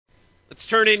Let's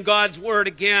turn in God's Word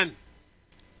again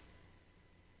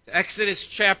to Exodus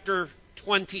chapter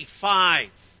 25.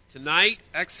 Tonight,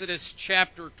 Exodus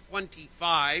chapter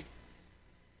 25.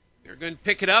 We're going to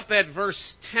pick it up at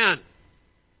verse 10.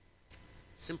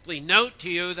 Simply note to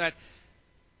you that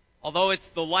although it's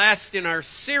the last in our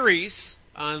series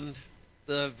on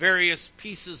the various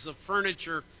pieces of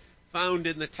furniture found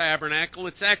in the tabernacle,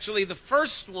 it's actually the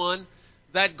first one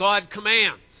that God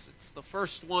commands. It's the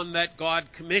first one that God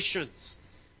commissions.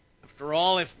 After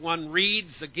all, if one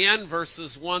reads again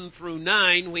verses 1 through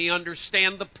 9, we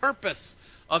understand the purpose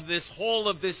of this whole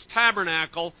of this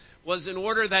tabernacle was in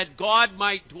order that God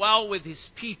might dwell with His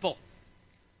people.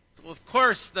 So, of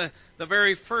course, the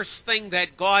very first thing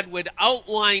that God would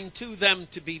outline to them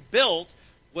to be built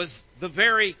was the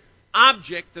very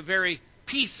object, the very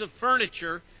piece of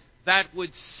furniture that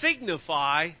would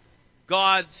signify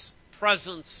God's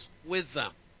presence with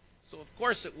them. So, of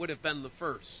course, it would have been the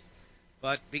first.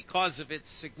 But because of its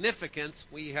significance,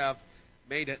 we have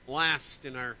made it last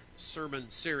in our sermon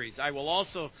series. I will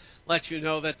also let you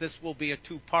know that this will be a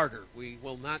two-parter. We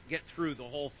will not get through the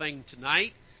whole thing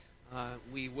tonight.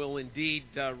 We will indeed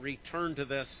return to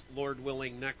this, Lord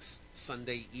willing, next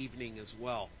Sunday evening as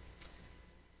well.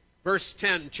 Verse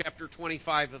 10, chapter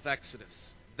 25 of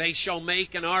Exodus. They shall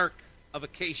make an ark of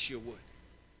acacia wood.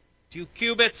 2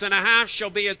 cubits and a half shall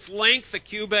be its length, 1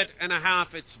 cubit and a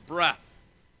half its breadth,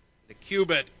 1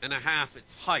 cubit and a half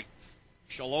its height.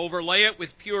 You shall overlay it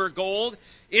with pure gold.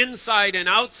 Inside and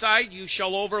outside you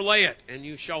shall overlay it, and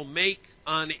you shall make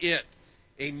on it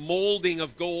a molding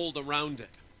of gold around it.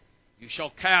 You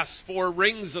shall cast 4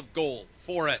 rings of gold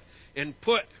for it, and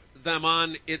put them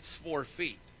on its 4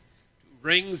 feet. 2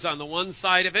 rings on the one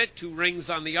side of it, 2 rings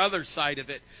on the other side of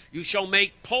it. You shall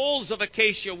make poles of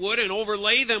acacia wood and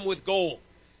overlay them with gold.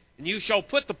 And you shall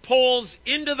put the poles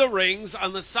into the rings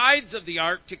on the sides of the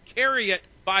ark to carry it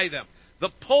by them. The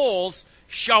poles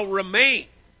shall remain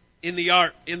in the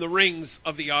ark, in the rings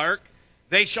of the ark.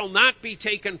 They shall not be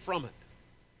taken from it.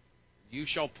 You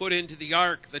shall put into the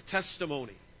ark the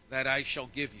testimony that I shall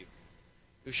give you.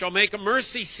 You shall make a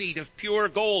mercy seat of pure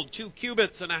gold. 2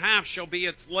 cubits and a half shall be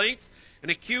its length, and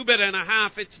 1 cubit and a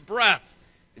half its breadth.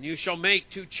 And you shall make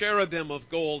 2 cherubim of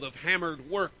gold of hammered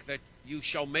work, that you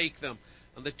shall make them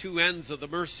on the 2 ends of the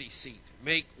mercy seat.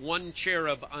 Make 1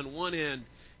 cherub on one end,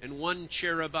 and 1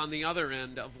 cherub on the other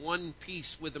end. Of one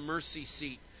piece with the mercy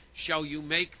seat shall you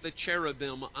make the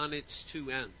cherubim on its 2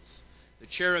 ends. The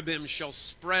cherubim shall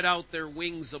spread out their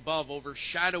wings above,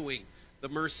 overshadowing the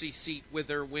mercy seat with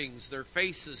their wings. Their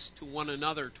faces to one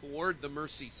another toward the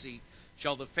mercy seat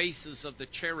shall the faces of the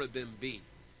cherubim be.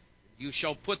 You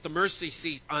shall put the mercy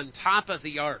seat on top of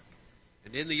the ark,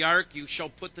 and in the ark you shall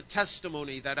put the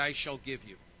testimony that I shall give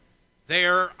you.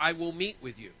 There I will meet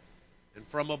with you. And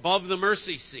from above the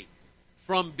mercy seat,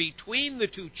 from between the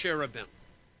 2 cherubim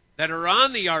that are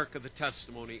on the ark of the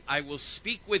testimony, I will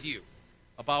speak with you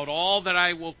about all that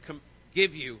I will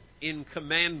give you in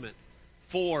commandment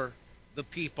for the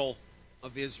people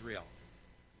of Israel.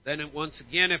 Then once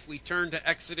again, if we turn to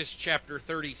Exodus chapter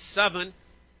 37,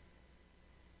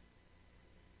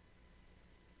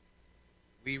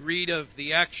 we read of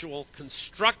the actual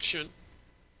construction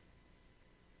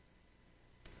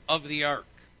of the ark.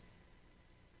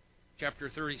 Chapter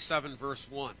 37, verse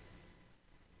 1.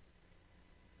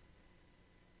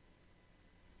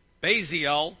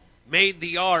 Bezalel made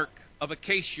the ark of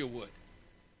acacia wood,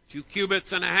 2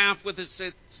 cubits and a half with its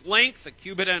length, 1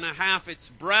 cubit and a half its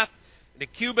breadth, and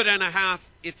 1 cubit and a half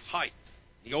its height.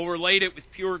 He overlaid it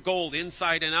with pure gold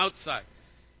inside and outside.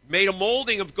 Made a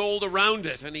molding of gold around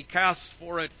it, and he cast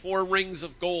for it 4 rings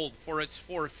of gold for its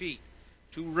 4 feet,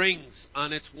 2 rings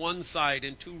on its one side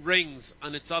and 2 rings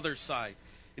on its other side.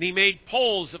 And he made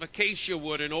poles of acacia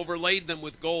wood and overlaid them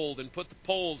with gold, and put the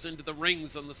poles into the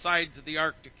rings on the sides of the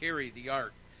ark to carry the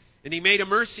ark. And he made a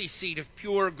mercy seat of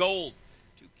pure gold.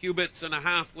 2 cubits and a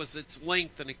half was its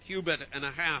length, and 1 cubit and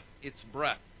a half its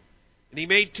breadth. And he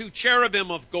made 2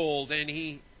 cherubim of gold, and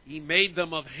he made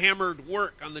them of hammered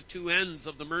work on the 2 ends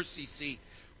of the mercy seat,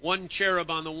 1 cherub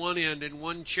on the one end and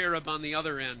 1 cherub on the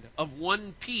other end. Of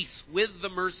one piece with the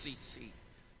mercy seat,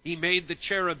 he made the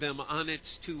cherubim on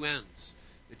its 2 ends.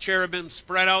 The cherubim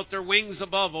spread out their wings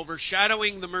above,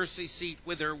 overshadowing the mercy seat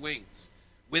with their wings,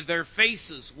 with their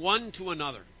faces one to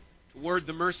another, toward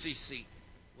the mercy seat,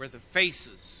 where the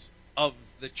faces of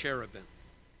the cherubim.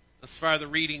 Thus far the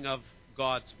reading of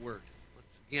God's Word.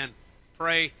 Let's again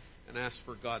pray and ask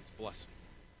for God's blessing.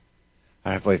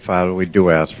 Heavenly Father, we do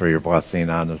ask for your blessing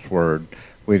on this Word.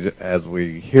 As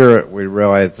we hear it, we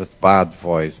realize it's God's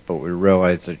voice, but we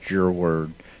realize it's your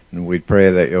Word. And we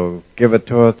pray that you'll give it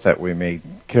to us, that we may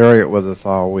carry it with us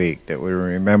all week, that we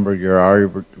remember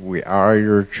we are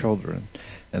your children,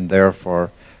 and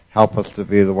therefore help us to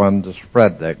be the one to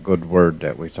spread that good word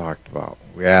that we talked about.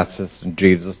 We ask this in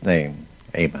Jesus' name.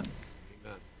 Amen.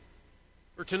 Amen.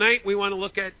 For tonight, we want to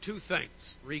look at two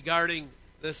things regarding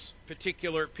this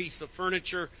particular piece of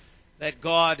furniture that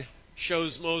God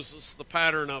shows Moses the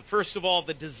pattern of. First of all,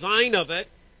 the design of it,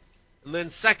 and then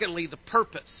secondly, the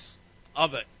purpose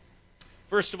of it.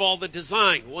 First of all, the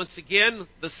design. Once again,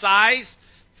 the size,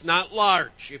 it's not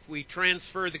large. If we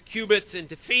transfer the cubits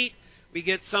into feet, we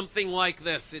get something like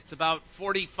this. It's about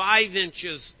 45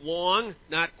 inches long,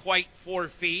 not quite 4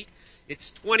 feet.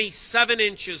 It's 27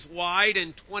 inches wide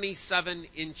and 27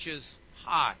 inches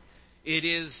high. It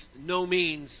is no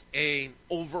means an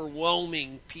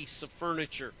overwhelming piece of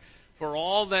furniture. For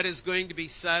all that is going to be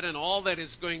said and all that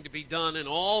is going to be done and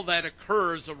all that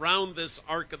occurs around this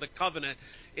Ark of the Covenant,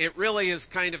 it really is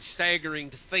kind of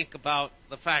staggering to think about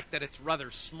the fact that it's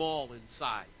rather small in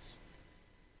size.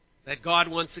 That God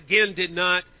once again did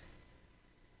not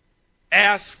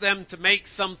ask them to make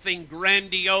something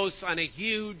grandiose on a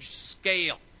huge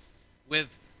scale with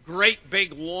great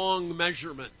big long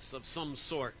measurements of some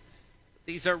sort.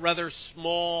 These are rather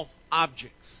small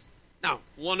objects. Now,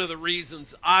 one of the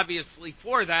reasons, obviously,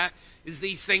 for that is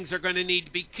these things are going to need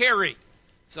to be carried.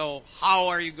 So how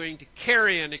are you going to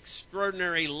carry an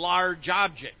extraordinary large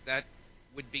object? That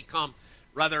would become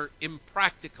rather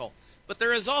impractical. But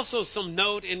there is also some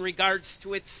note in regards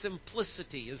to its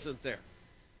simplicity, isn't there?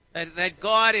 That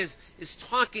God is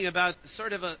talking about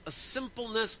sort of a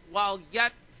simpleness while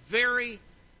yet very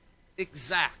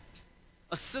exact.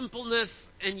 A simpleness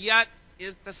and yet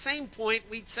at the same point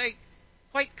we'd say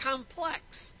quite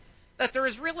complex. That there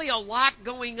is really a lot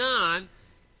going on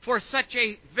for such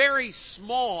a very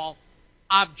small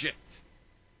object.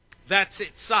 That's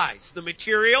its size. The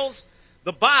materials,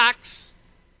 the box,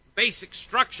 basic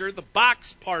structure, the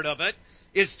box part of it,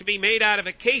 is to be made out of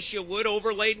acacia wood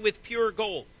overlaid with pure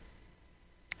gold.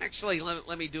 Actually,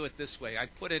 let me do it this way. I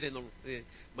put it in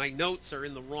my notes are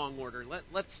in the wrong order.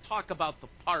 Let's talk about the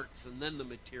parts and then the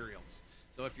materials.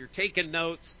 So if you're taking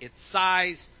notes, it's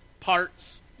size,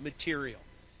 parts, material.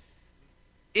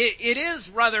 It is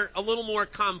rather a little more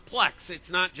complex. It's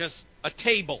not just a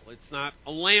table. It's not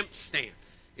a lampstand.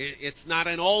 It's not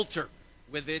an altar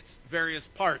with its various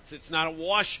parts. It's not a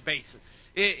wash basin.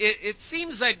 It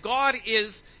seems that God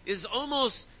is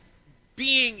almost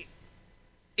being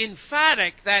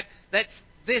emphatic that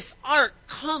this ark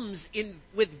comes in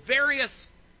with various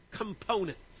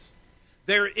components.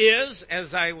 There is,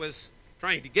 as I was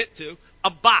trying to get to, a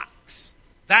box.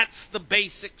 That's the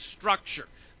basic structure.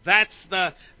 That's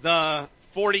the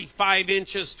 45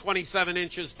 inches, 27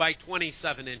 inches by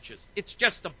 27 inches. It's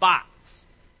just a box.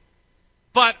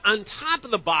 But on top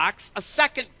of the box, a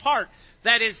second part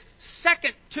that is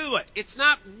second to it. It's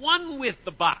not one with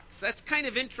the box. That's kind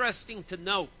of interesting to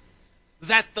note.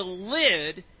 That the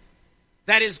lid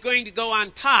that is going to go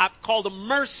on top, called a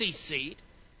mercy seat,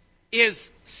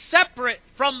 is separate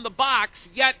from the box,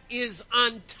 yet is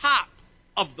on top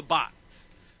of the box,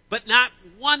 but not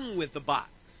one with the box.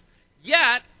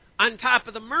 Yet, on top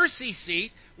of the mercy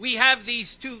seat, we have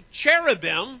these two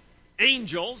cherubim,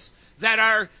 angels, that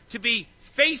are to be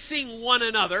facing one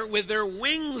another with their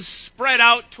wings spread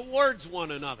out towards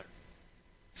one another.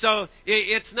 So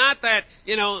it's not that,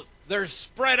 they're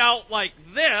spread out like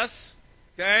this,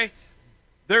 okay?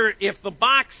 If the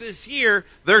box is here,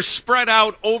 they're spread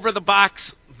out over the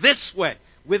box this way,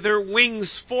 with their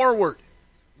wings forward,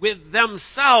 with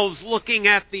themselves looking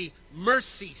at the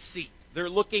mercy seat. They're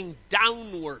looking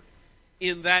downward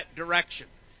in that direction.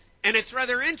 And it's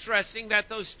rather interesting that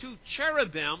those two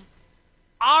cherubim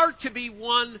are to be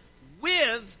one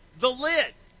with the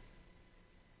lid.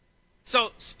 So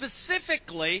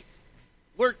specifically,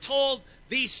 we're told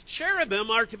these cherubim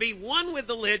are to be one with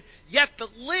the lid, yet the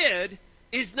lid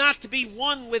is not to be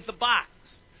one with the box.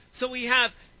 So we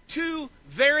have two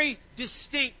very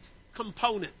distinct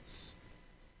components.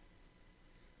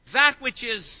 That which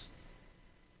is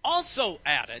also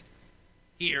added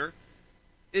here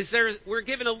is we're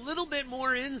given a little bit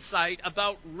more insight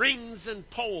about rings and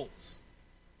poles.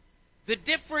 The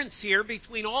difference here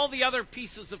between all the other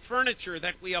pieces of furniture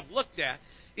that we have looked at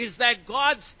is that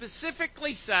God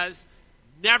specifically says,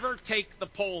 never take the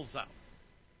poles out.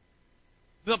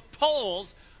 The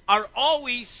poles are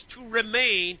always to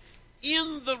remain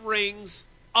in the rings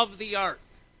of the ark.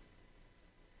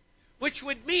 Which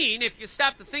would mean, if you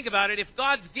stop to think about it, if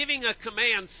God's giving a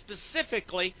command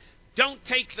specifically, don't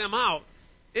take them out,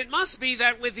 it must be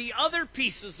that with the other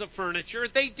pieces of furniture,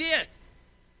 they did.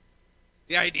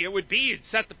 The idea would be you'd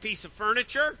set the piece of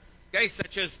furniture, okay,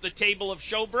 such as the table of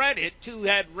showbread. It too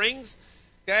had rings,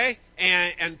 okay,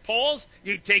 and poles.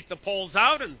 You'd take the poles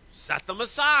out and set them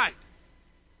aside.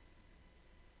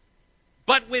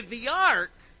 But with the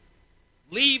ark,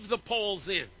 leave the poles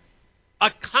in. A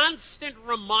constant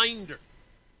reminder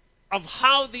of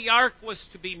how the ark was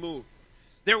to be moved.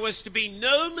 There was to be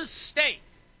no mistake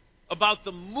about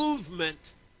the movement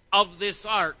of this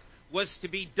ark was to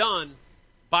be done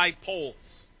by poles.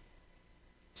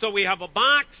 So we have a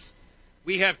box,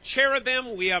 we have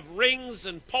cherubim, we have rings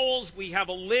and poles, we have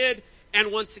a lid,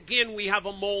 and once again we have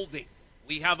a molding.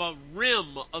 We have a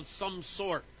rim of some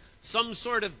sort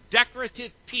of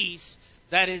decorative piece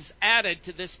that is added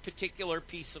to this particular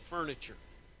piece of furniture.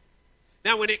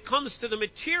 Now, when it comes to the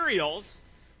materials,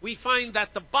 we find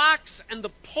that the box and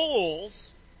the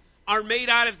poles are made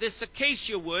out of this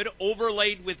acacia wood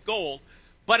overlaid with gold.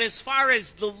 But as far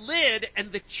as the lid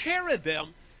and the cherubim,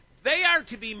 they are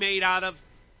to be made out of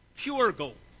pure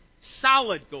gold,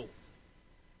 solid gold.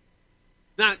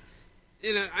 Now,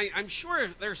 I'm sure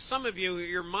there's some of you,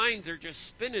 your minds are just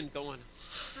spinning going,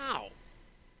 how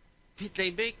did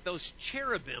they make those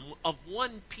cherubim of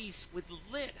one piece with the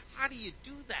lid? How do you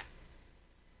do that?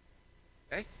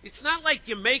 Okay? It's not like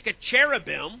you make a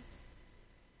cherubim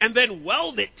and then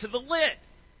weld it to the lid.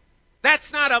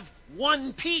 That's not of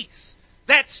one piece.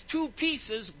 That's two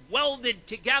pieces welded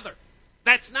together.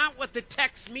 That's not what the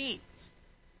text means.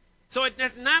 So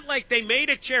it's not like they made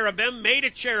a cherubim, made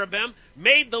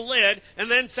the lid,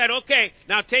 and then said, okay,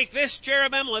 now take this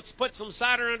cherubim, let's put some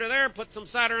solder under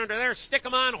there, stick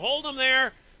them on, hold them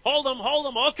there, hold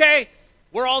them, okay,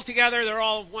 we're all together, they're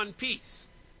all of one piece.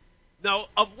 No,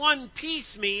 of one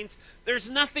piece means there's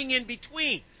nothing in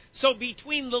between. So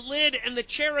between the lid and the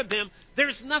cherubim,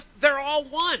 they're all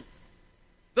one.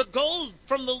 The gold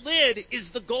from the lid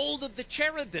is the gold of the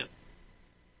cherubim.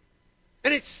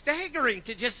 And it's staggering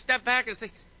to just step back and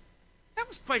think, that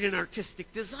was quite an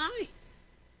artistic design.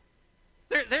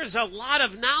 There's a lot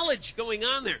of knowledge going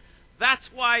on there.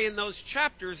 That's why in those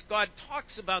chapters, God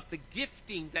talks about the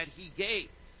gifting that he gave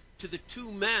to the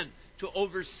two men to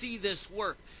oversee this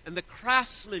work and the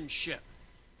craftsmanship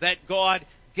that God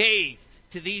gave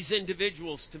to these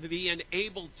individuals to be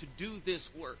able to do this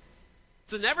work.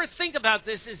 So never think about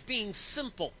this as being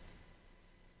simple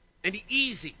and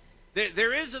easy.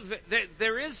 There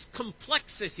is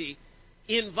complexity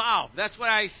involved. That's what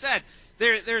I said.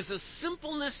 There's a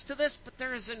simpleness to this, but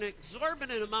there is an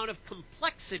exorbitant amount of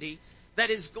complexity that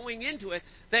is going into it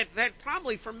that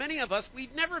probably for many of us,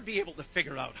 we'd never be able to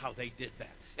figure out how they did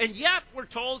that. And yet we're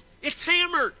told it's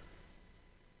hammered.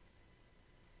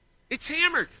 It's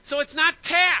hammered. So it's not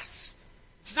cast.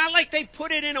 It's not like they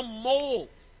put it in a mold.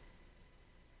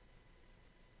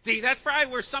 See, that's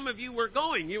probably where some of you were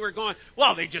going. You were going,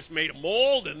 well, they just made a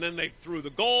mold, and then they threw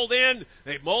the gold in,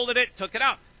 they molded it, took it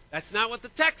out. That's not what the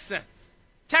text says.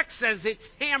 The text says it's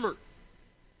hammered.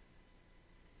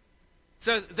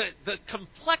 So the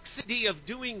complexity of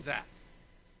doing that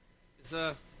is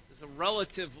a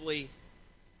relatively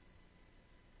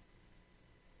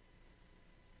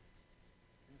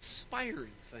inspiring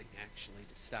thing, actually,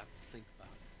 to stop and think about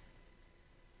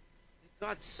it.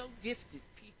 God so gifted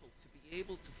people to be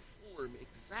able to form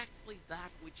exactly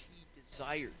that which he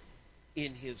desired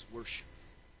in his worship.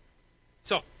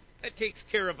 So that takes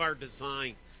care of our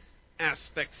design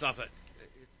aspects of it.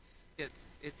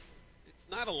 It's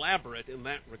not elaborate in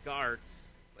that regard,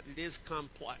 but it is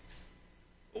complex.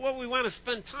 But what we want to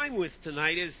spend time with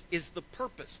tonight is the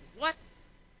purpose.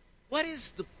 What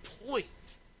is the point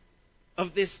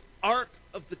of this Ark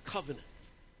of the Covenant?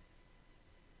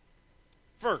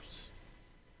 First,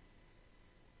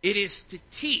 it is to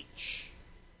teach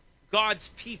God's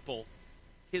people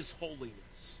his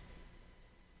holiness.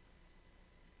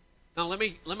 Now let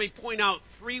me point out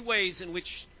three ways in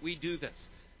which we do this.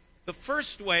 The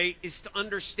first way is to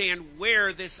understand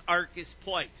where this ark is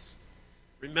placed.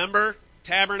 Remember,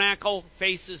 tabernacle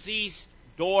faces east,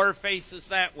 door faces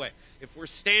that way. If we're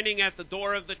standing at the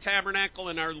door of the tabernacle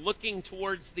and are looking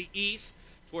towards the east,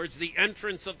 towards the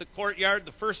entrance of the courtyard,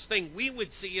 the first thing we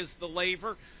would see is the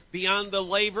laver. Beyond the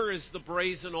laver is the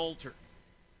brazen altar.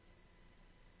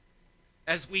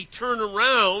 As we turn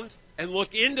around and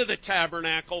look into the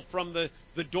tabernacle from the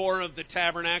door of the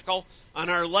tabernacle, on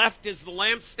our left is the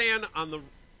lampstand, on the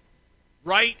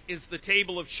right is the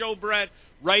table of showbread,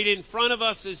 right in front of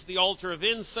us is the altar of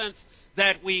incense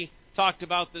that we talked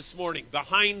about this morning.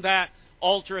 Behind that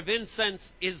altar of incense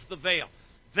is the veil.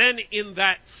 Then in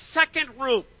that second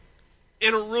room,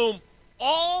 in a room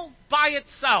all by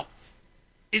itself,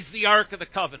 is the Ark of the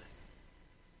Covenant.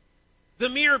 The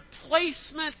mere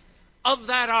placement of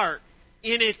that ark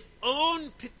in its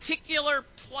own particular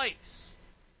place,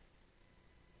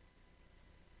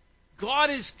 God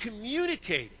is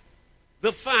communicating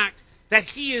the fact that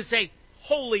He is a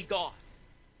holy God.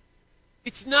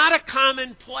 It's not a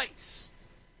common place.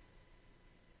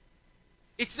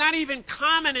 It's not even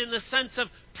common in the sense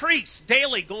of priests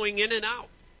daily going in and out.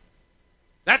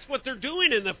 That's what they're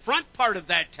doing in the front part of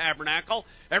that tabernacle.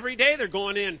 Every day they're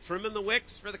going in, trimming the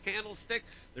wicks for the candlestick.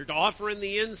 They're offering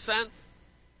the incense.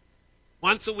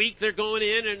 Once a week they're going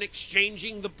in and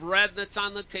exchanging the bread that's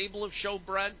on the table of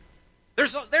showbread.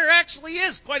 There actually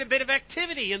is quite a bit of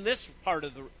activity in this part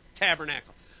of the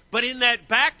tabernacle. But in that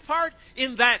back part,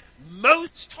 in that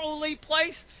most holy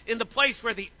place, in the place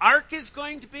where the ark is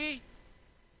going to be,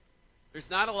 there's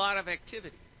not a lot of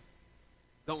activity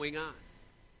going on.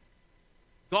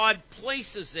 God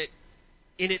places it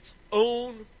in its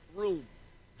own room.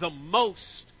 The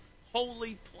most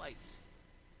holy place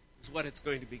is what it's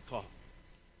going to be called.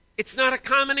 It's not a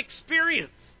common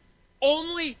experience.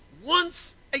 Only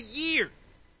once a year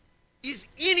is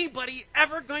anybody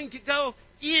ever going to go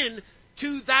in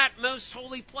to that most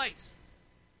holy place.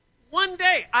 One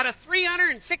day out of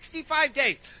 365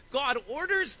 days, God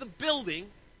orders the building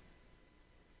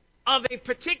of a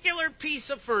particular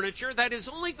piece of furniture that is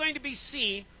only going to be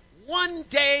seen one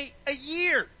day a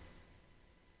year.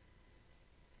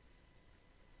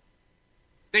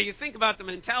 Now you think about the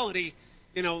mentality,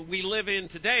 we live in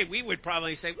today, we would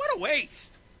probably say, what a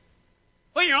waste.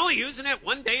 Well, you're only using it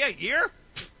one day a year?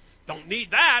 Don't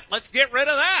need that. Let's get rid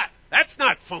of that. That's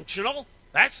not functional.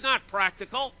 That's not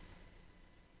practical.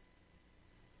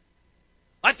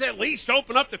 Let's at least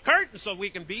open up the curtain so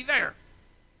we can be there.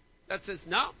 God says,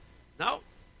 no.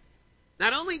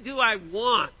 Not only do I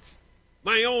want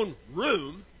my own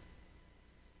room,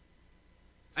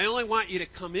 I only want you to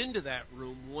come into that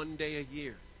room one day a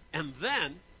year. And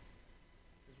then,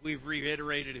 as we've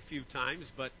reiterated a few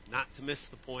times, but not to miss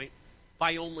the point,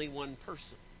 by only one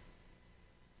person.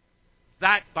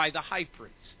 That by the high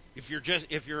priest.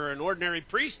 If you're an ordinary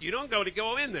priest, you don't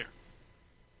go in there.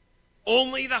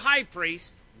 Only the high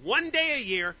priest, one day a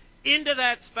year, into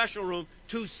that special room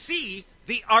to see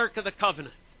the Ark of the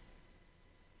Covenant.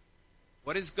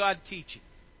 What is God teaching?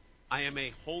 I am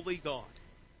a holy God.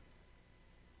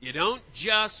 You don't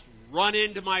just run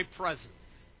into my presence.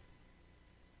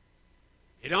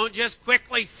 You don't just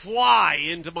quickly fly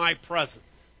into my presence.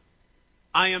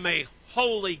 I am a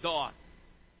holy God.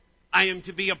 I am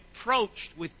to be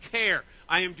approached with care.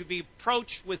 I am to be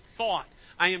approached with thought.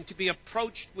 I am to be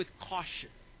approached with caution.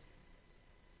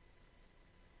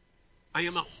 I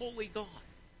am a holy God.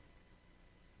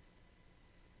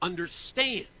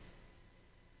 Understand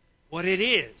what it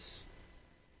is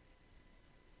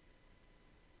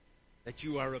that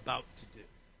you are about to do.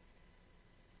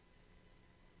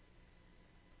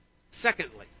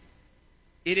 Secondly,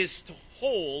 it is to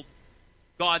hold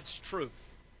God's truth.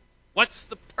 What's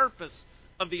the purpose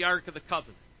of the Ark of the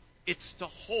Covenant? It's to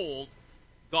hold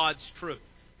God's truth.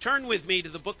 Turn with me to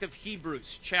the book of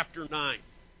Hebrews, chapter 9.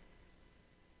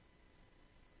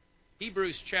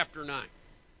 Hebrews chapter 9.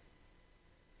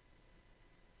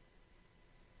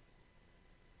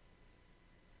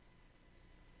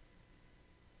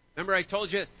 Remember I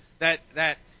told you that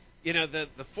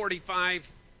the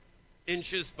 45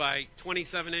 inches by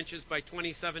 27 inches by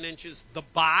 27 inches, the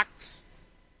box.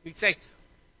 You'd say,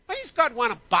 why does God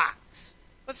want a box?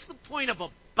 What's the point of a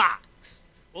box?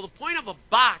 Well, the point of a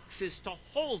box is to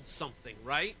hold something,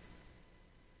 right?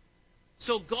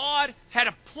 So God had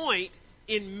a point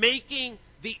in making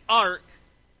the ark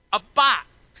a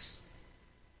box.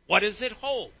 What does it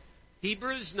hold?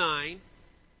 Hebrews 9,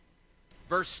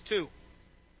 verse 2.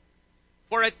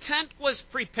 For a tent was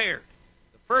prepared.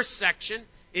 The first section,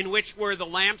 in which were the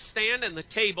lampstand and the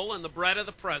table and the bread of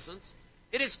the presence,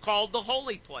 it is called the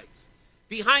holy place.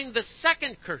 Behind the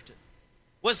second curtain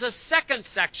was a second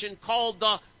section called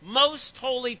the most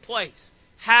holy place,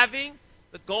 having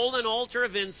the golden altar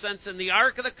of incense and the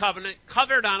Ark of the Covenant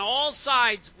covered on all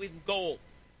sides with gold,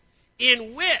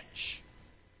 in which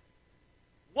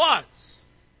was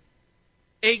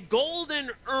a golden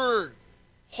urn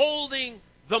holding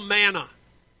the manna,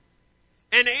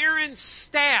 and Aaron's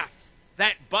staff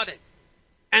that budded,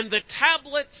 and the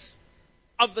tablets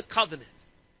of the covenant.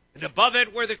 And above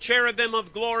it were the cherubim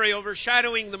of glory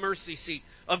overshadowing the mercy seat.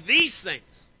 Of these things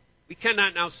we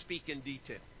cannot now speak in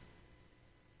detail.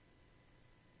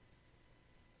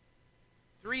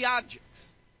 3 objects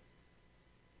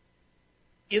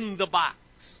in the box.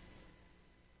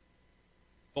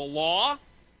 The law,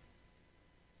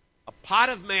 a pot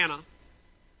of manna,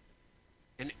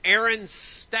 and Aaron's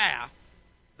staff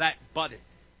that budded.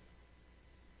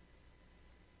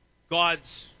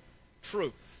 God's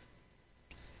truth.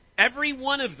 Every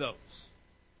one of those,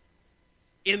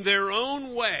 in their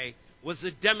own way, was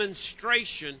a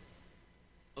demonstration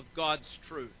of God's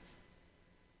truth.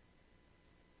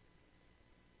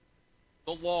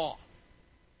 The law.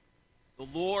 The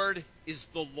Lord is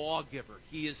the lawgiver.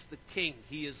 He is the king.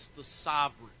 He is the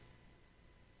sovereign.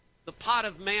 The pot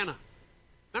of manna.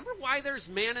 Remember why there's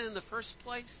manna in the first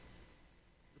place?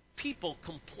 The people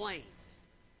complained.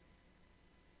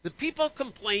 The people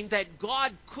complained that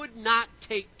God could not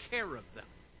take care of them.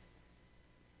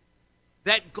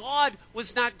 That God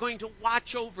was not going to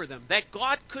watch over them. That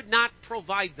God could not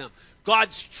provide them.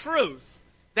 God's truth,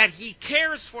 that He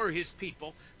cares for His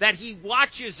people, that He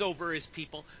watches over His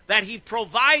people, that He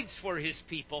provides for His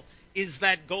people, is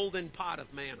that golden pot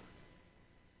of manna.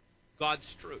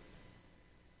 God's truth.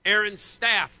 Aaron's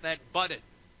staff that budded.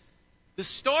 The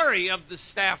story of the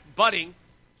staff budding,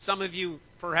 some of you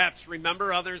perhaps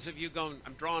remember, others of you going,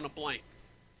 I'm drawing a blank,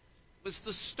 was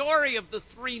the story of the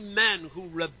three men who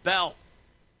rebelled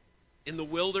in the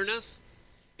wilderness.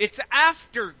 It's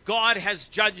after God has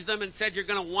judged them and said, you're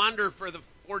going to wander for the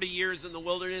 40 years in the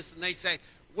wilderness, and they say,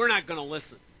 we're not going to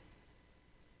listen.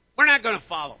 We're not going to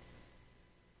follow.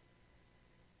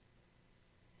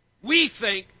 We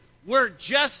think we're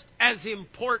just as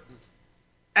important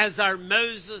as our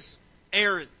Moses,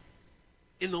 Aaron,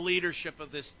 in the leadership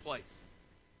of this place.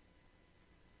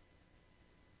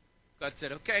 God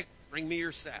said, okay, bring me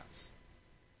your staffs.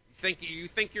 You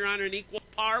think you're on an equal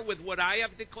par with what I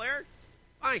have declared?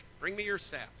 Fine, bring me your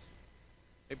staffs.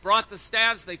 They brought the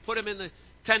staffs, they put them in the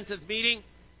tent of meeting.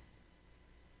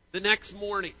 The next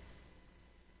morning,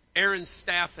 Aaron's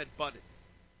staff had budded.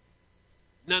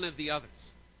 None of the others.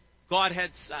 God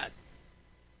had said,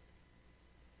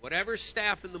 whatever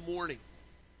staff in the morning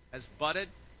has budded,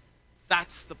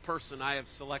 that's the person I have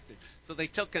selected. So they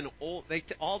took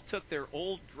all took their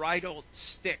old dried old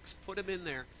sticks, put them in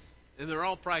there, and they're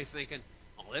all probably thinking,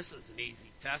 oh, this is an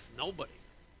easy test. Nobody.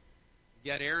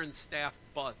 Yet Aaron's staff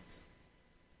buds.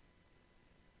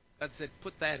 God said,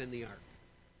 put that in the ark.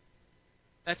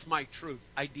 That's my truth.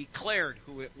 I declared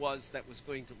who it was that was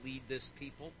going to lead this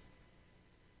people.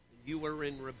 You were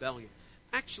in rebellion.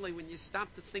 Actually, when you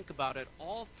stop to think about it,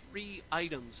 all three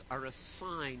items are a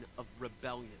sign of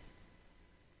rebellion.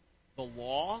 The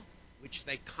law, which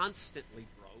they constantly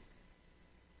broke.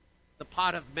 The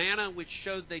pot of manna, which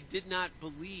showed they did not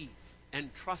believe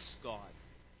and trust God.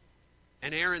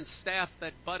 And Aaron's staff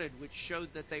that budded, which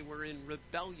showed that they were in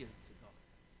rebellion to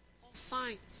God. All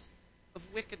signs of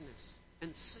wickedness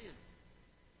and sin.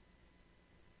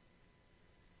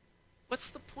 What's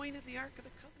the point of the Ark of the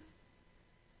Covenant?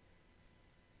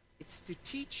 It's to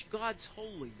teach God's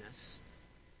holiness,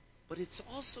 but it's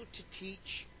also to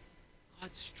teach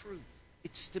God's truth.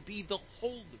 It's to be the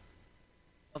holder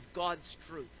of God's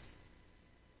truth.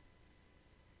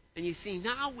 And you see,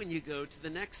 now when you go to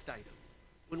the next item,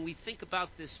 when we think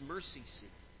about this mercy seat,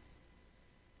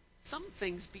 some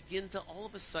things begin to all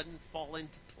of a sudden fall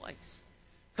into place.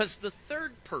 Because the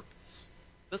third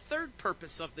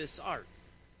purpose of this ark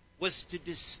was to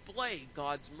display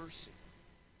God's mercy.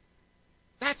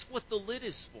 That's what the lid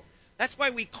is for. That's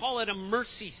why we call it a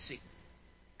mercy seat.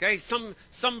 Okay, some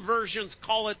versions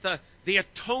call it the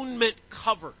atonement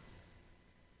cover.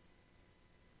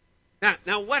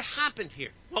 Now what happened here?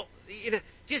 Well,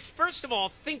 just first of all,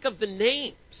 think of the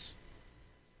names.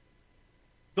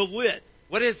 The lid.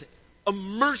 What is it? A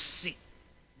mercy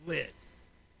lid.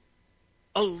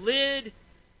 A lid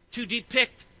to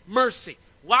depict mercy.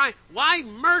 Why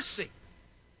mercy?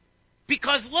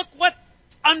 Because look what's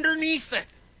underneath it.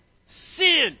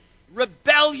 Sin,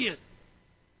 rebellion,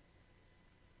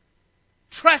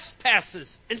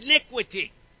 trespasses,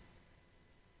 iniquity.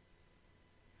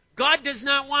 God does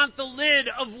not want the lid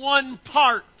of one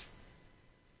part,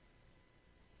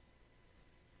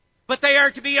 but they are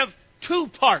to be of two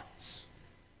parts.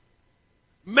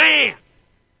 Man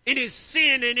in his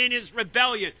sin and in his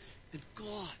rebellion, and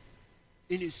God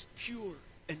in his pure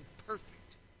and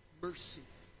perfect mercy,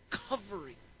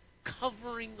 covering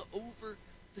over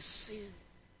the sin.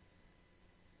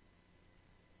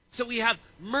 So we have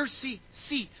mercy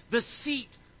seat, the seat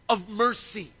of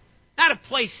mercy. Not a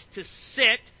place to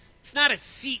sit. It's not a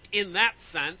seat in that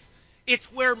sense.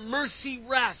 It's where mercy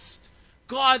rests.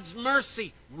 God's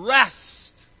mercy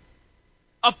rests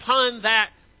upon that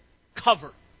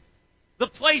cover. The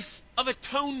place of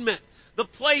atonement. The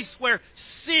place where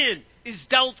sin is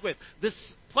dealt with. The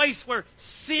place where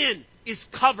sin is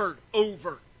covered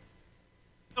over.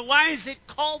 Now, why is it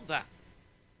called that?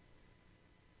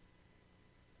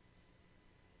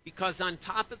 Because on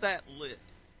top of that lid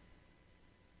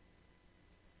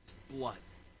is blood.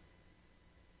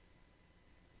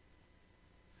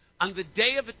 on the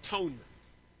Day of Atonement,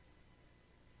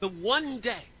 the one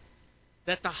day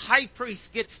that the high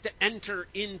priest gets to enter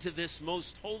into this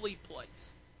most holy place,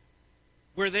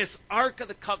 where this Ark of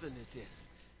the Covenant is,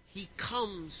 he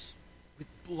comes with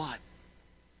blood.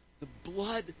 The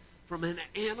blood from an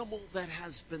animal that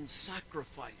has been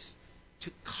sacrificed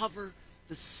to cover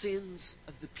the sins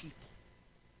of the people.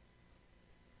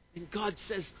 And God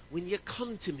says, when you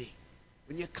come to me,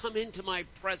 when you come into my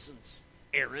presence,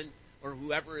 Aaron, or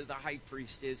whoever the high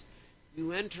priest is,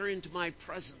 you enter into my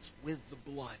presence with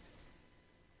the blood.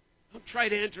 Don't try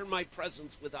to enter my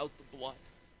presence without the blood.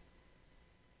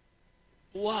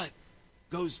 Blood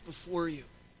goes before you,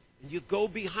 and you go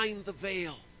behind the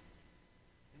veil.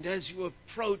 And as you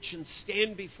approach and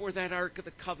stand before that Ark of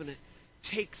the Covenant,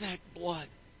 take that blood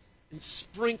and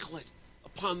sprinkle it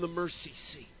upon the mercy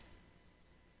seat.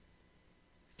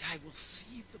 And I will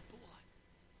see the blood.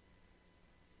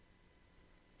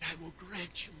 And I will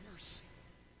grant you mercy.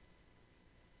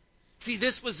 See,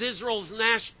 this was Israel's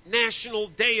national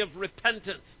day of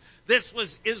repentance. This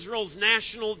was Israel's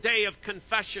national day of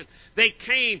confession. They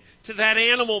came to that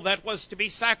animal that was to be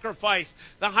sacrificed.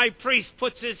 The high priest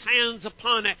puts his hands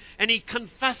upon it, and he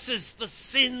confesses the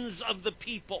sins of the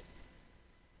people.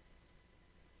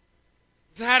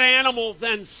 That animal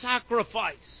then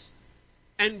sacrificed,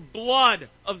 and blood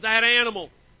of that animal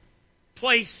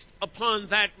placed upon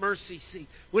that mercy seat.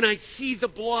 When I see the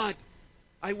blood,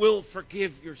 I will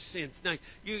forgive your sins. Now,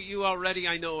 you already,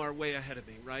 I know, are way ahead of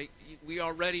me, right? We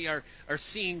already are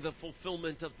seeing the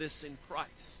fulfillment of this in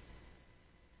Christ.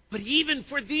 But even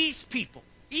for these people,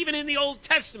 even in the Old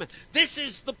Testament, this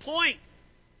is the point.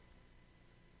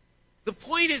 The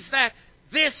point is that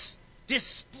this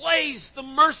displays the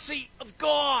mercy of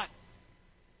God.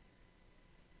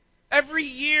 Every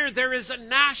year there is a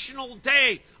national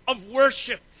day of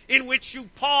worship in which you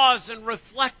pause and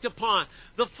reflect upon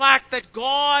the fact that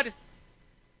God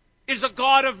is a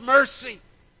God of mercy,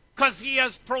 because he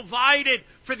has provided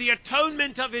for the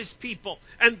atonement of his people.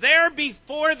 And there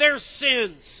before their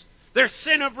sins, their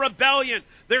sin of rebellion,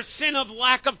 their sin of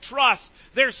lack of trust,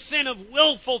 their sin of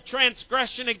willful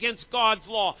transgression against God's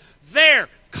law, there,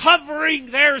 covering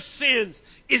their sins,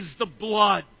 is the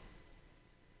blood.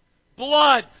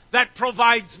 Blood that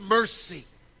provides mercy.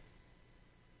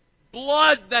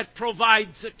 Blood that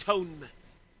provides atonement.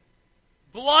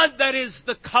 Blood that is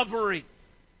the covering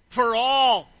for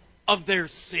all of their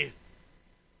sin.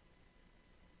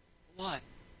 Blood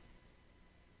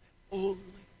that only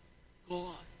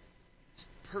God, His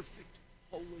perfect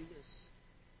holiness,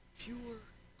 pure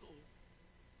gold,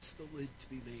 is the lid to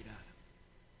be made out of.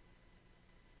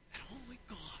 That only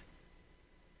God,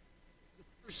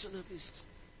 the person of His Son,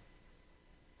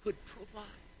 could provide.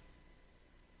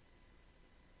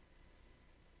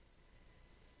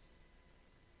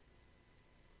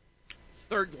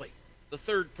 Thirdly, the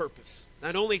third purpose,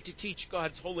 not only to teach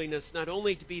God's holiness, not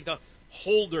only to be the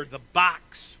holder, the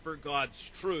box for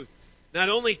God's truth, not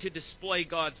only to display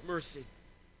God's mercy,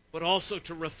 but also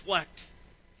to reflect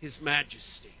His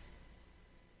majesty.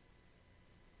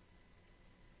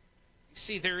 You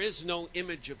see, there is no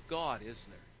image of God, is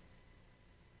there?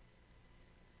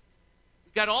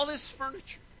 We've got all this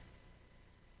furniture.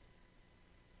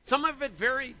 Some of it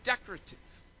very decorative.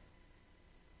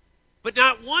 But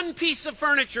not one piece of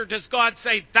furniture does God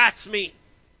say, that's me.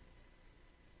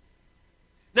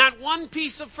 Not one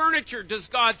piece of furniture does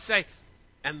God say,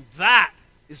 and that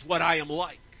is what I am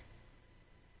like.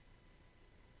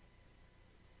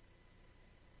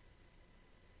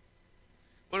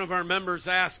 One of our members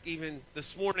asked even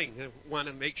this morning, I want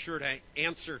to make sure to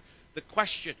answer the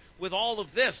question, with all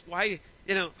of this, why,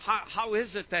 how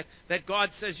is it that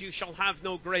God says you shall have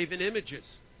no graven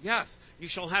images? Yes, you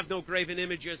shall have no graven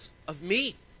images of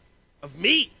me. Of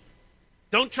me.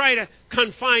 Don't try to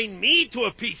confine me to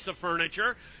a piece of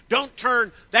furniture. Don't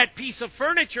turn that piece of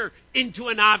furniture into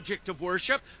an object of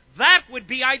worship. That would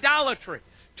be idolatry.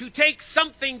 To take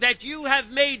something that you have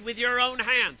made with your own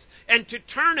hands and to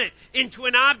turn it into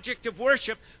an object of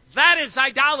worship, that is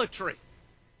idolatry.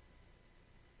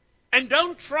 And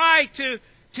don't try to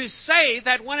say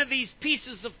that one of these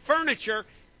pieces of furniture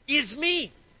is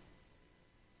me.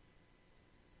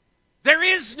 There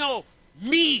is no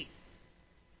me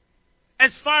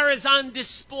as far as on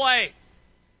display.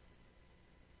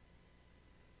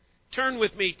 Turn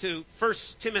with me to 1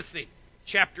 Timothy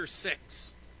chapter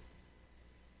 6.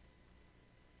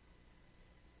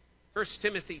 1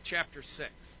 Timothy chapter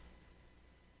 6.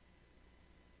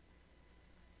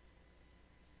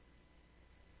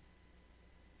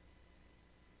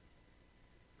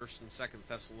 1st and 2nd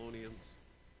Thessalonians,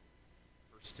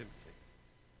 1 Timothy.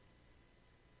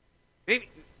 Maybe,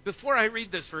 before I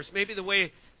read this verse, maybe the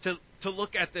way to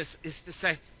look at this is to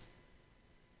say,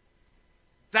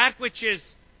 that which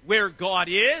is where God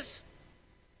is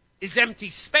empty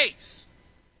space.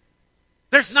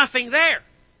 There's nothing there.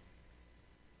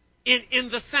 In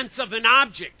the sense of an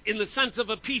object, in the sense of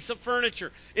a piece of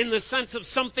furniture, in the sense of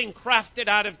something crafted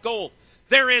out of gold.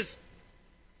 There is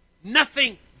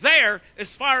nothing there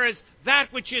as far as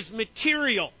that which is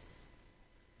material,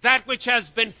 that which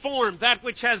has been formed, that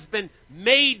which has been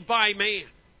made by man.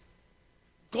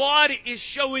 God is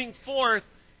showing forth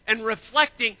and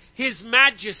reflecting His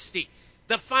majesty,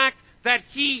 the fact that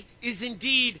He is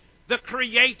indeed the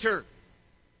Creator,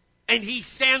 and He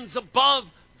stands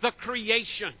above the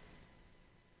creation.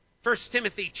 1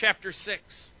 Timothy chapter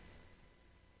 6.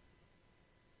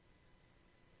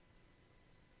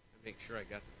 Make sure I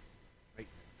got the right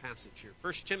passage here.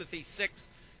 1 Timothy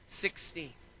 6:16.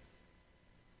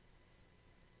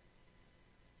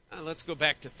 Let's go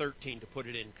back to 13 to put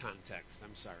it in context.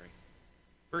 I'm sorry.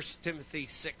 1 Timothy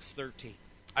 6:13.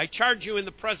 I charge you in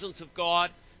the presence of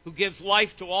God, who gives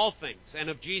life to all things, and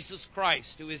of Jesus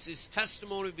Christ, who is His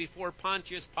testimony before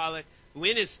Pontius Pilate, who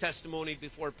in His testimony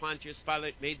before Pontius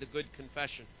Pilate made the good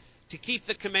confession, to keep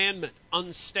the commandment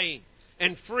unstained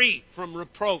and free from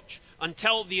reproach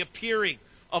until the appearing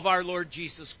of our Lord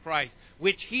Jesus Christ,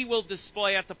 which He will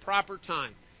display at the proper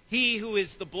time. He who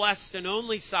is the blessed and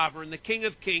only sovereign, the King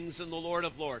of kings and the Lord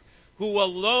of lords, who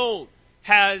alone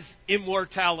has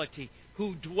immortality,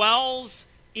 who dwells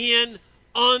in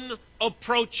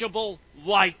unapproachable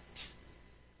light.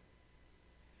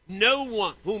 No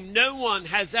one, whom no one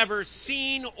has ever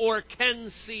seen or can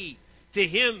see, to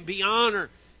Him be honor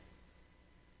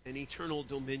and eternal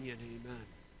dominion. Amen.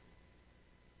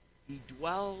 He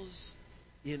dwells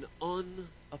in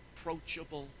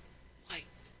unapproachable light.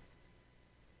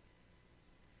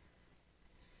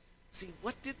 See,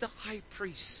 what did the high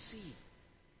priest see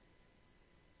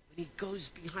when he goes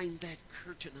behind that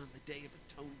curtain on the Day of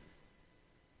Atonement?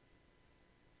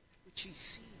 Which he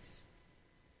sees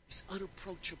is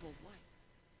unapproachable light.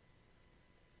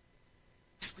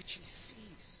 That which he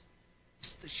sees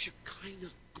is the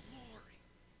Shekinah glory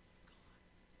of God.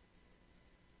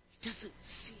 He doesn't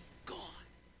see God.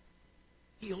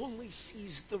 He only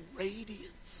sees the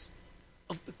radiance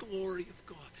of the glory of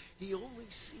God. He only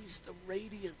sees the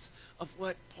radiance of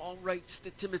what Paul writes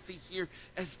to Timothy here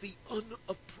as the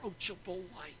unapproachable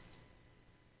light.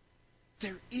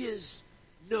 There is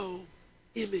no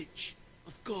image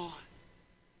of God.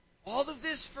 All of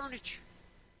this furniture.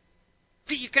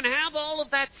 See, you can have all of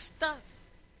that stuff,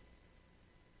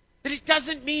 but it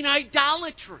doesn't mean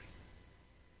idolatry.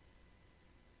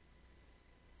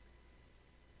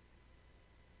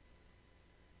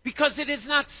 Because it is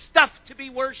not stuff to be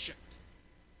worshipped.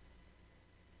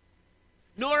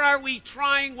 Nor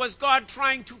was God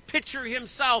trying to picture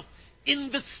Himself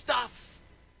in the stuff.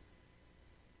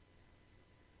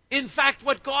 In fact,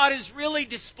 what God is really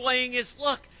displaying is,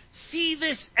 look, see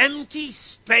this empty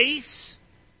space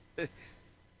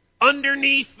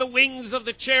underneath the wings of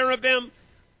the cherubim,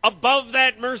 above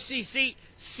that mercy seat?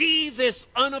 See this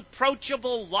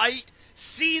unapproachable light?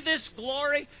 See this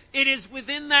glory? It is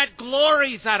within that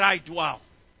glory that I dwell.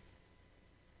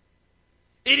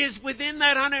 It is within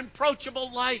that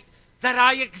unapproachable light that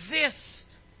I exist.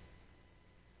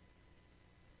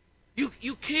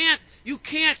 You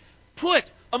can't put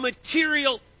a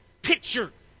material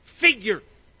picture, figure,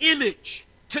 image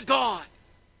to God.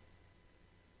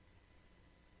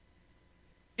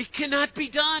 It cannot be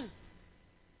done.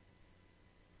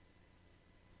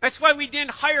 That's why we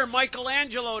didn't hire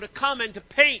Michelangelo to come and to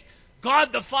paint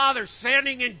God the Father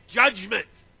standing in judgment.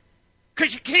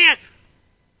 Because you can't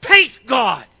paint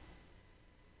God.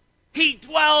 He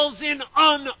dwells in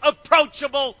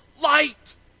unapproachable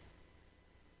light.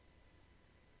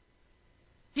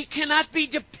 He cannot be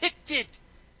depicted.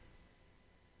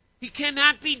 He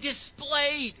cannot be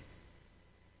displayed.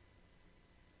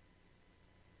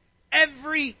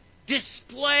 Every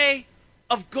display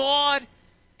of God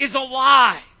is a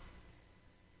lie.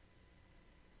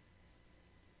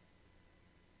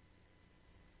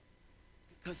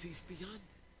 Because He's beyond it.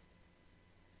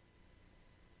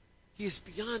 He is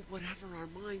beyond whatever our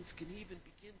minds can even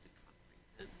begin to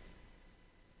comprehend.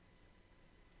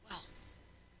 Well,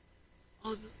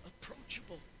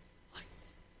 unapproachable light.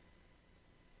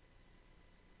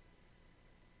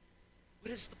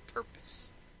 What is the purpose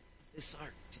of this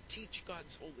art? To teach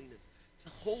God's holiness, to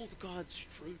hold God's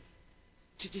truth,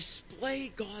 to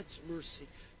display God's mercy,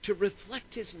 to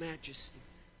reflect His majesty.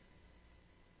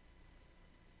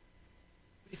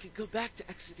 But if you go back to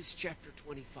Exodus chapter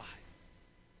 25,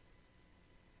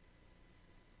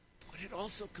 what But it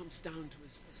also comes down to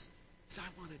is this, is I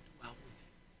want to dwell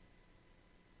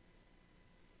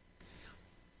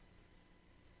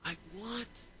with you. I want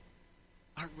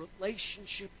our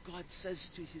relationship, God says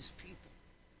to his people,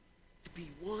 to be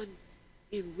one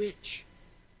in which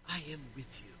I am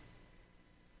with you.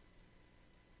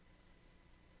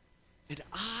 And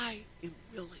I am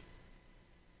willing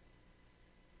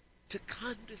to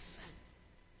condescend,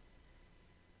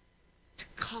 to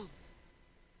come,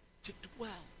 to dwell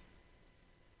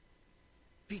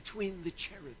between the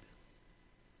cherubim,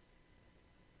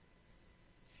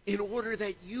 in order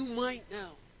that you might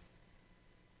know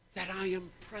that I am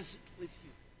present with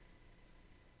you.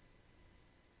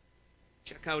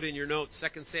 Check out in your notes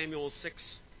 2 Samuel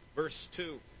 6, verse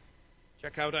 2.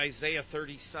 Check out Isaiah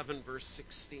 37, verse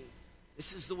 16.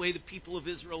 This is the way the people of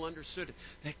Israel understood it,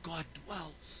 that God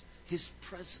dwells. His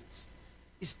presence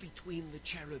is between the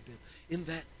cherubim, in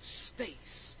that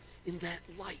space, in that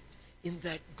light, in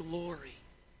that glory.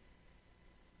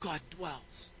 God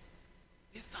dwells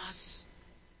with us.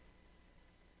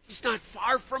 He's not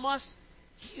far from us.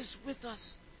 He is with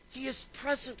us. He is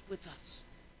present with us.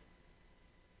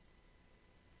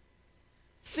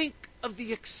 Think of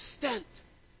the extent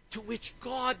to which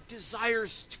God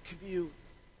desires to commune.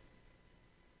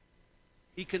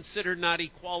 He considered not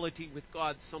equality with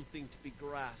God something to be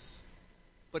grasped,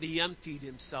 but he emptied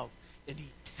himself and he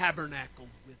tabernacled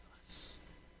with us.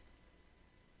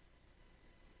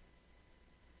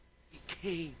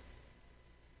 He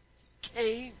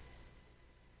came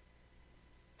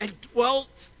and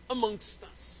dwelt amongst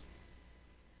us.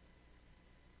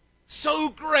 So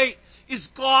great is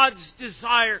God's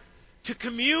desire to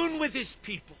commune with his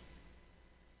people.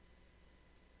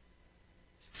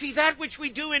 See, that which we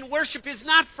do in worship is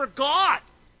not for God.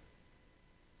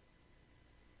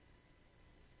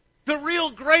 The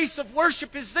real grace of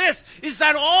worship is this, is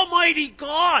that Almighty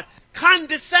God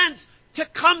condescends to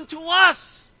come to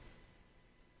us.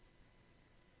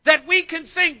 That we can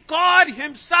sing, God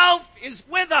himself is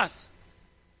with us.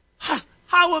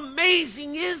 How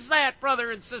amazing is that,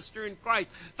 brother and sister in Christ,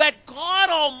 that God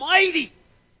Almighty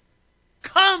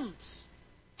comes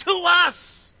to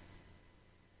us.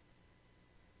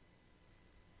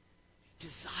 He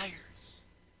desires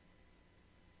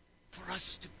for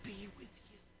us to be with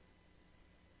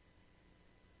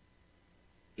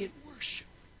him in worship.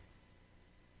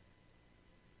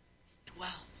 He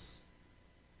dwells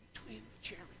between the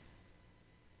cherubim.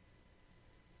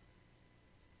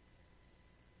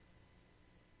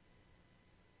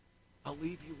 I'll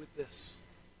leave you with this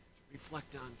to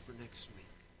reflect on for next week.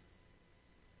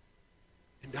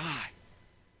 And I,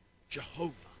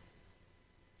 Jehovah,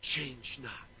 change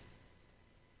not.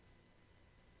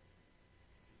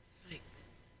 You think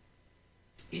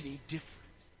it's any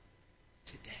different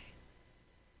today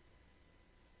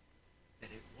than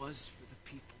it was for the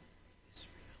people of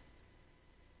Israel?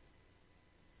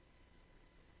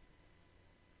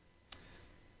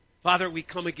 Father, we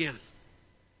come again,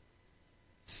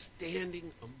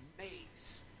 standing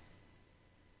amazed,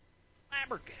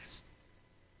 flabbergasted,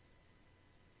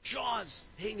 jaws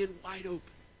hanging wide open,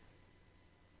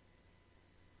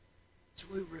 as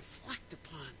we reflect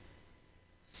upon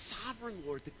the sovereign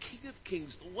Lord, the King of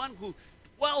Kings, the one who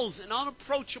dwells in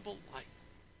unapproachable light.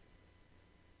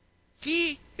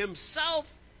 He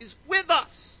himself is with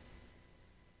us.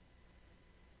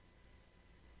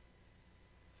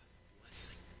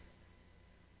 Blessing.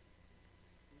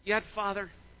 Yet,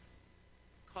 Father,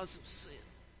 because of sin,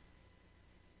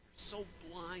 we're so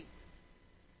blind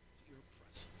to your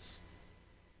presence.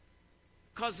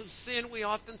 Because of sin, we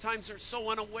oftentimes are so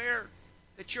unaware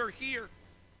that you're here.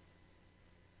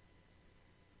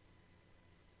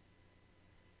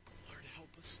 Lord, help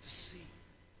us to see. Give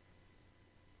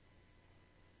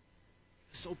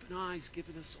us open eyes, give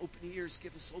us open ears,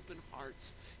 give us open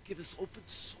hearts, give us open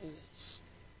souls,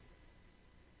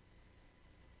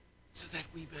 so that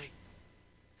we may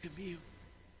commune with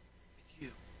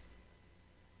you.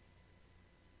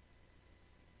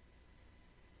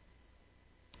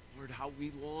 Lord, how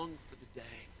we long for the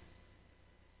day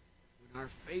when our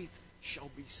faith shall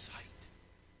be sight.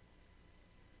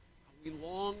 How we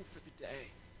long for the day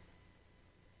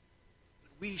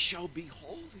when we shall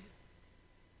behold him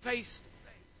face to face.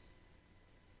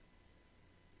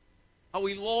 How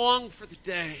we long for the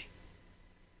day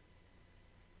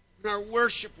when our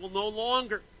worship will no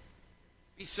longer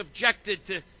be subjected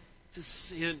to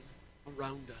sin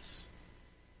around us,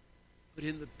 but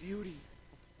in the beauty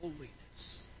of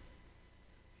holiness,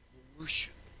 we will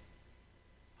worship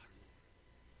our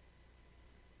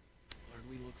Lord.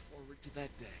 Lord, we look forward to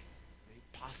that day,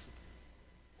 made possible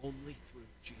only through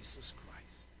Jesus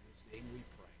Christ, in whose name we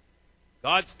pray.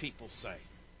 God's people say,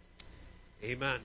 amen.